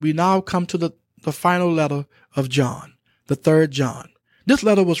we now come to the final letter of John, the third John. This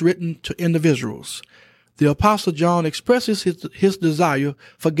letter was written to individuals. The Apostle John expresses his desire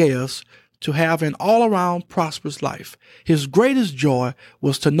for Gaius to have an all-around prosperous life. His greatest joy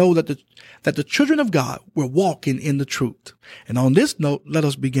was to know that the children of God were walking in the truth. And on this note, let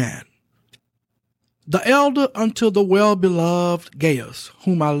us begin. The elder unto the well-beloved Gaius,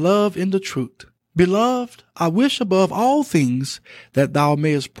 whom I love in the truth. Beloved, I wish above all things that thou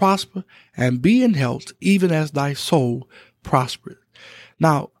mayest prosper and be in health, even as thy soul prospereth.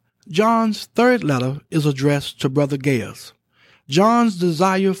 Now, John's third letter is addressed to Brother Gaius. John's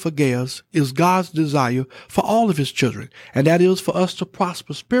desire for Gaius is God's desire for all of his children, and that is for us to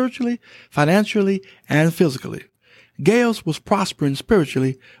prosper spiritually, financially, and physically. Gaius was prospering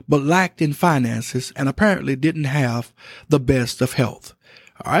spiritually, but lacked in finances and apparently didn't have the best of health.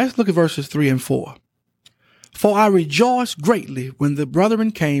 All right, let's look at verses 3 and 4. For I rejoiced greatly when the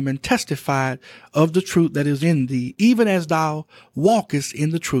brethren came and testified of the truth that is in thee, even as thou walkest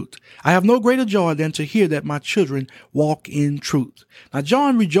in the truth. I have no greater joy than to hear that my children walk in truth. Now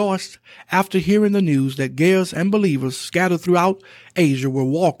John rejoiced after hearing the news that Gaius and believers scattered throughout Asia were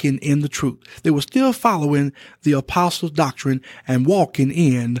walking in the truth. They were still following the apostles' doctrine and walking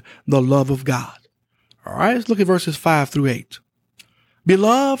in the love of God. All right, let's look at verses 5 through 8.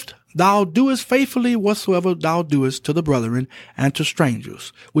 Beloved, thou doest faithfully whatsoever thou doest to the brethren and to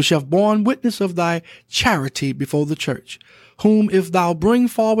strangers, which have borne witness of thy charity before the church, whom if thou bring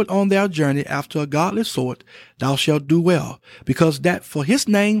forward on their journey after a godly sort, thou shalt do well, because that for his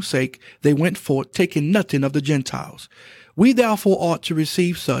name's sake they went forth, taking nothing of the Gentiles. We therefore ought to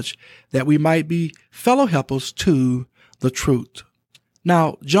receive such, that we might be fellow helpers to the truth.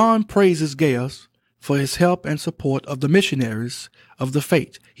 Now John praises Gaius for his help and support of the missionaries of the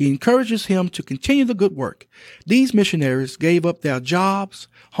faith. He encourages him to continue the good work. These missionaries gave up their jobs,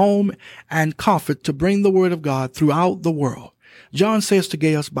 home, and comfort to bring the word of God throughout the world. John says to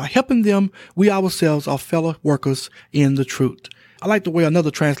Gaius, by helping them, we ourselves are fellow workers in the truth. I like the way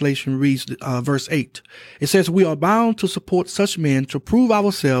another translation reads verse 8. It says, we are bound to support such men to prove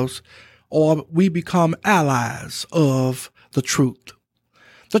ourselves, or we become allies of the truth.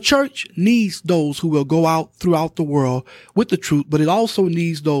 The church needs those who will go out throughout the world with the truth, but it also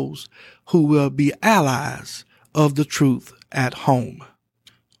needs those who will be allies of the truth at home.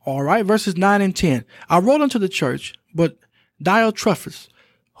 All right, verses 9 and 10. I wrote unto the church, but Diotrephes,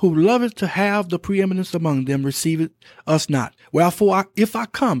 who loveth to have the preeminence among them, receiveth us not. Wherefore, if I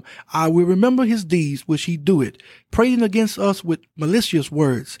come, I will remember his deeds which he doeth, prating against us with malicious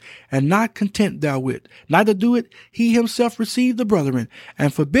words, and not content therewith. Neither doeth he himself receive the brethren,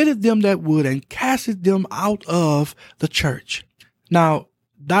 and forbiddeth them that would, and casteth them out of the church. Now,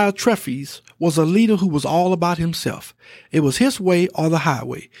 Diotrephes was a leader who was all about himself. It was his way or the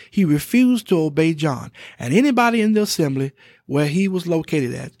highway. He refused to obey John, and anybody in the assembly where he was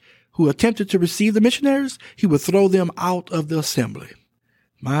located at who attempted to receive the missionaries, he would throw them out of the assembly.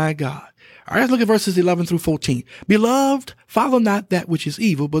 My God. All right, let's look at verses 11 through 14. Beloved, follow not that which is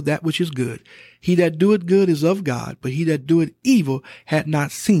evil, but that which is good. He that doeth good is of God, but he that doeth evil had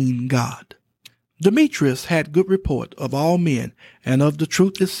not seen God. Demetrius had good report of all men and of the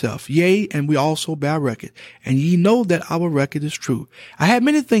truth itself. Yea, and we also bear record, and ye know that our record is true. I had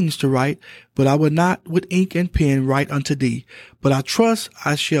many things to write, but I would not with ink and pen write unto thee. But I trust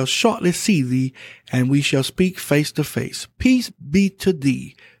I shall shortly see thee, and we shall speak face to face. Peace be to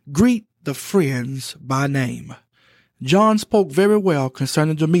thee. Greet the friends by name. John spoke very well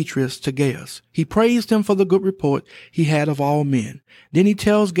concerning Demetrius to Gaius. He praised him for the good report he had of all men. Then he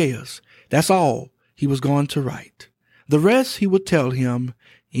tells Gaius, that's all he was going to write. The rest he would tell him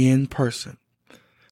in person.